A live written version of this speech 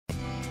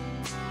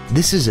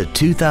This is a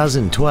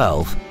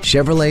 2012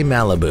 Chevrolet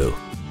Malibu.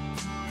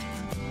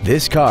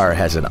 This car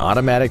has an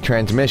automatic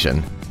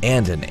transmission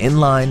and an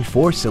inline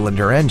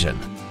 4-cylinder engine.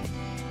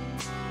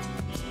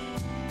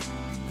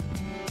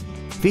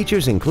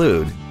 Features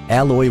include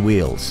alloy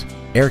wheels,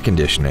 air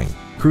conditioning,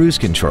 cruise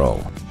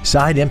control,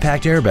 side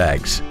impact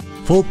airbags,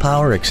 full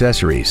power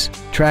accessories,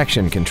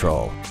 traction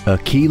control, a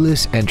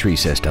keyless entry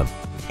system,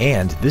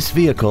 and this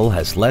vehicle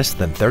has less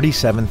than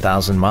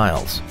 37,000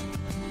 miles.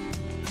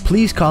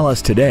 Please call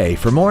us today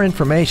for more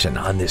information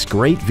on this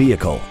great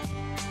vehicle.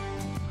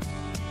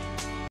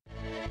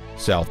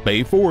 South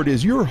Bay Ford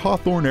is your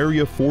Hawthorne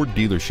area Ford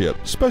dealership,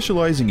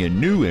 specializing in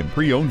new and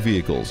pre-owned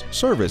vehicles,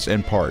 service,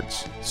 and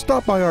parts.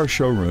 Stop by our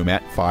showroom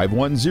at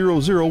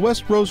 5100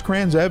 West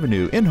Rosecrans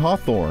Avenue in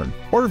Hawthorne,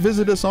 or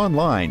visit us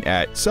online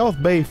at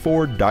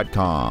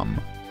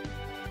southbayford.com.